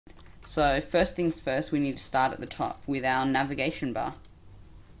So first things first, we need to start at the top with our navigation bar.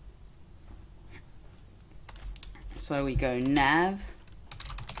 So we go nav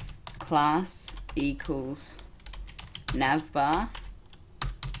class equals navbar,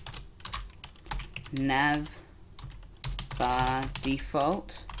 navbar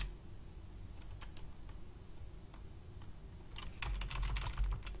default,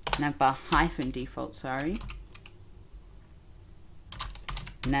 navbar hyphen default, sorry,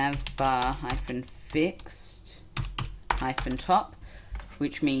 navbar hyphen fixed hyphen top,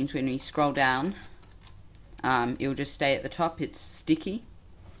 which means when we scroll down, it'll just stay at the top, it's sticky.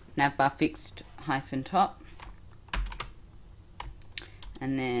 Navbar fixed hyphen top,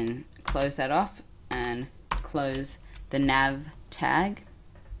 and then close that off and close the nav tag.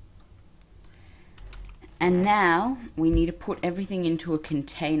 And now we need to put everything into a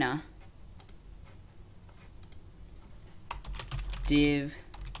container. Div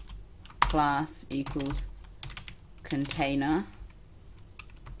class equals container.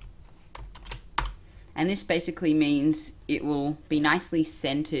 And this basically means it will be nicely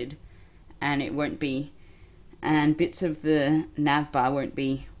centered, and it won't be, and bits of the navbar won't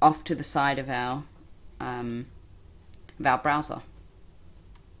be off to the side of our browser.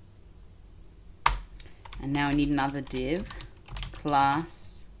 And now I need another div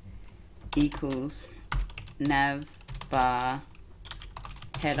class equals navbar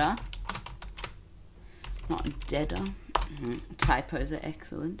header, not deader. Typos are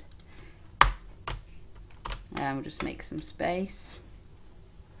excellent. And we'll just make some space.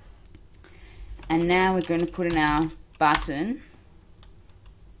 And now we're going to put in our button.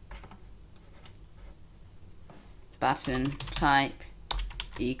 Button type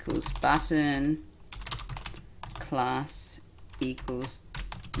equals button, class equals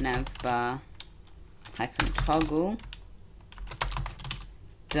navbar hyphen toggle,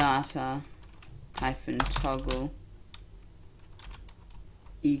 data hyphen toggle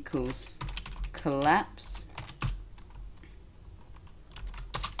equals collapse,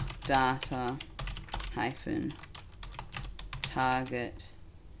 data hyphen target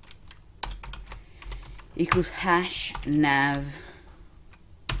equals hash nav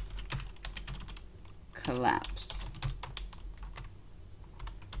collapse,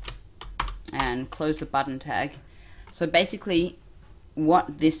 and close the button tag. So basically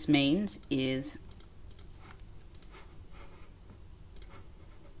what this means is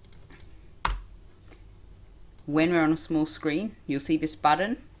when we're on a small screen, you'll see this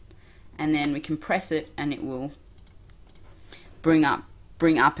button, and then we can press it and it will bring up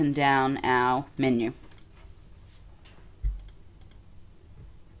and down our menu.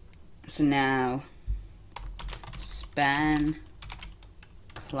 So now span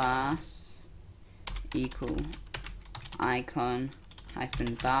class equal icon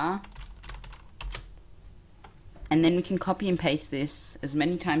hyphen bar, and then we can copy and paste this as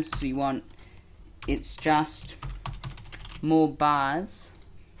many times as we want. It's just more bars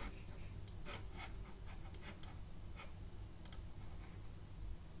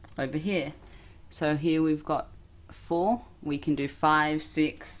over here. So here we've got 4. We can do 5,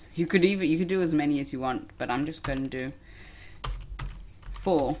 6. You could do as many as you want, but I'm just going to do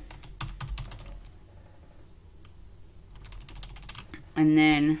 4. And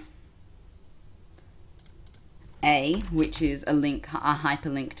then A, which is a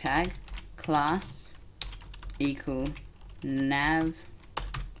hyperlink tag, class equal nav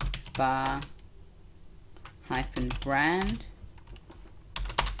bar hyphen brand,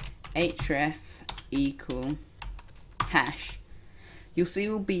 href equal hash. You'll see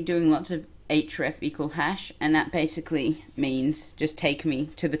we'll be doing lots of href equal hash, and that basically means just take me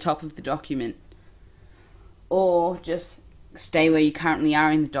to the top of the document, or just stay where you currently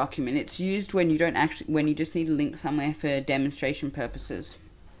are in the document. It's used when you just need to link somewhere for demonstration purposes.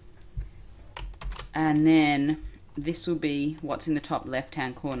 And then this will be what's in the top left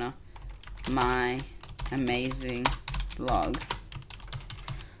hand corner, my amazing blog.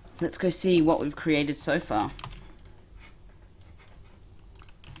 Let's go see what we've created so far.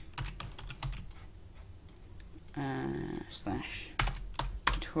 Slash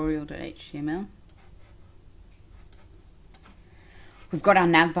tutorial.html. We've got our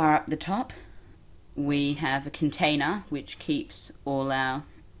navbar up the top. We have a container which keeps all our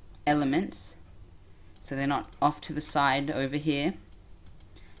elements, so they're not off to the side over here.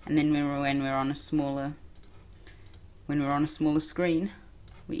 And then when we're on a smaller screen,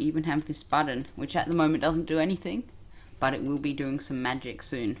 we even have this button, which at the moment doesn't do anything, but it will be doing some magic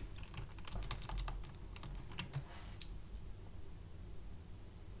soon.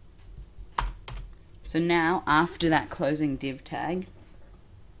 So now, after that closing div tag,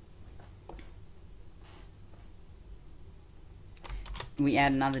 we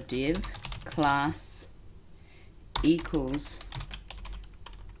add another div, class equals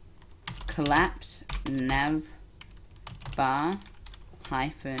collapse navbar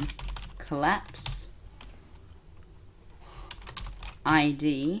hyphen collapse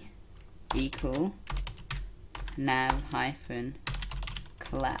id equal nav hyphen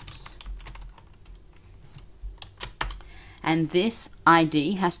collapse. And this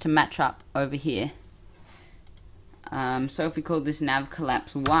ID has to match up over here. So if we call this nav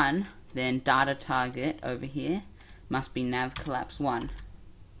collapse 1, then data target over here must be nav collapse 1.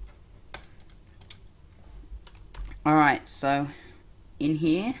 Alright, so in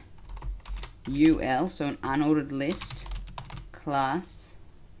here, UL, so an unordered list, class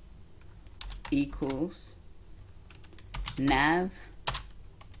equals navbar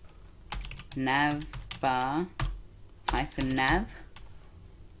hyphen nav,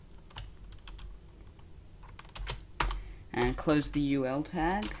 and close the UL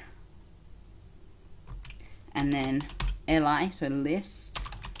tag, and then li, so list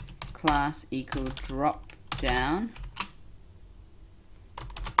class equal drop down.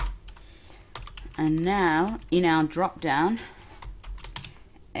 And now in our drop down,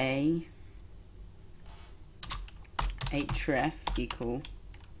 a href equal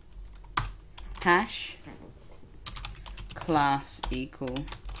hash class equal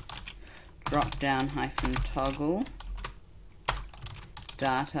dropdown hyphen toggle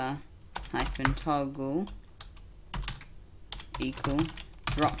data hyphen toggle equal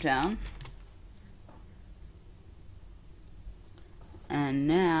dropdown. And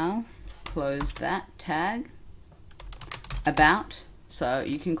now close that tag. About, so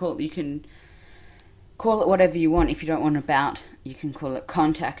you can call it whatever you want. If you don't want about, you can call it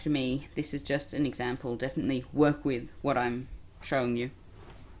contact me. This is just an example. Definitely work with what I'm showing you.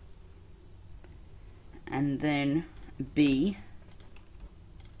 And then b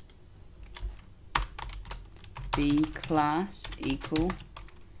class equal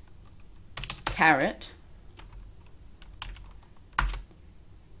caret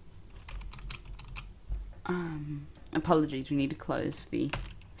apologies, we need to close the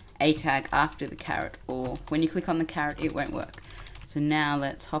a tag after the caret, or when you click on the caret it won't work. So now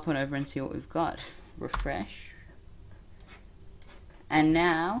let's hop on over and see what we've got. Refresh. And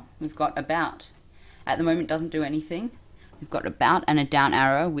now we've got about. At the moment it doesn't do anything. We've got about and a down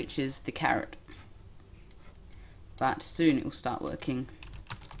arrow, which is the caret. But soon it will start working.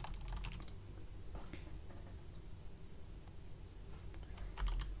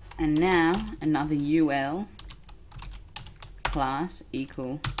 And now another UL class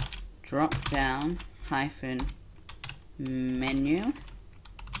equal drop down hyphen menu,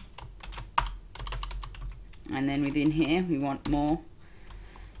 and then within here we want more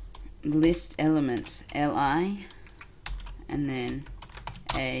list elements, li, and then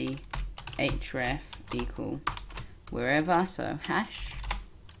a href equal wherever, so hash,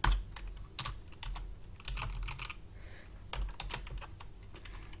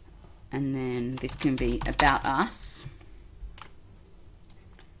 and then this can be about us.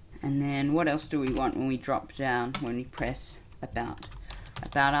 And then what else do we want when we drop down, when we press about?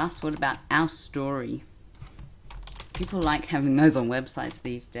 About us, what about our story? People like having those on websites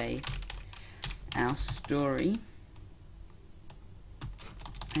these days. Our story.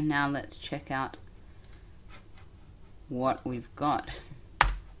 And now let's check out what we've got.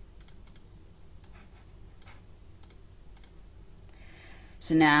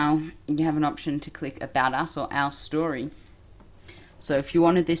 So now you have an option to click about us or our story. So if you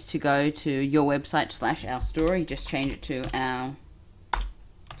wanted this to go to your website / our story, just change it to our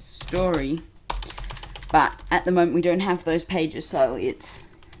story. But at the moment we don't have those pages, so it's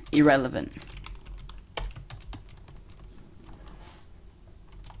irrelevant.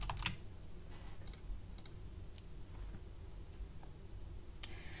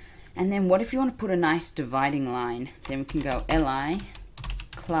 And then what if you want to put a nice dividing line? Then we can go li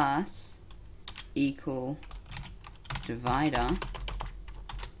class equal divider,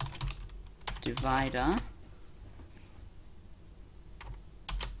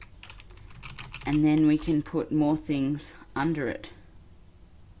 and then we can put more things under it.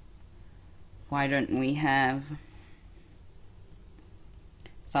 Why don't we have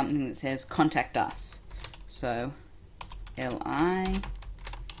something that says contact us? So li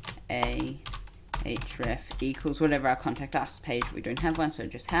a href equals whatever our contact us page. We don't have one, so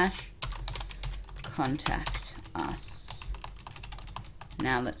just hash contact us.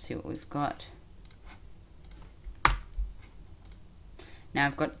 Now let's see what we've got. Now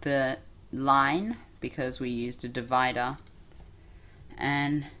I've got the line because we used a divider,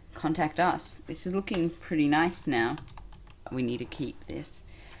 and contact us. This is looking pretty nice now. we need to keep this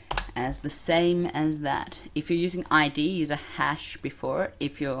as the same as that. If you're using ID, use a hash before it.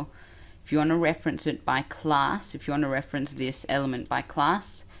 If you want to reference it by class, if you want to reference this element by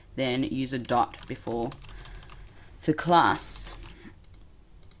class, then use a dot before the class.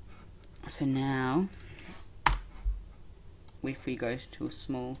 So now, if we go to a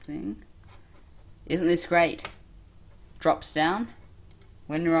small thing, isn't this great? Drops down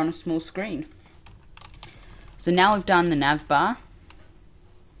when you're on a small screen. So now we've done the navbar.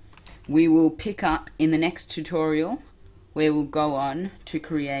 We will pick up in the next tutorial where we'll go on to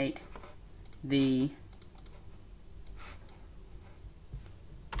create this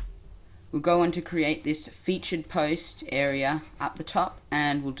featured post area up the top,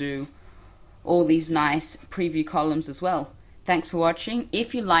 and we'll do all these nice preview columns as well. Thanks for watching.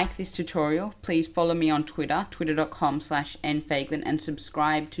 If you like this tutorial, please follow me on Twitter, twitter.com/nfeiglin, and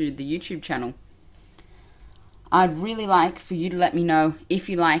subscribe to the YouTube channel. I'd really like for you to let me know if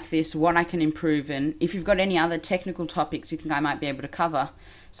you like this, what I can improve, and if you've got any other technical topics you think I might be able to cover.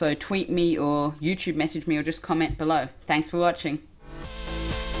 So tweet me or YouTube message me or just comment below. Thanks for watching.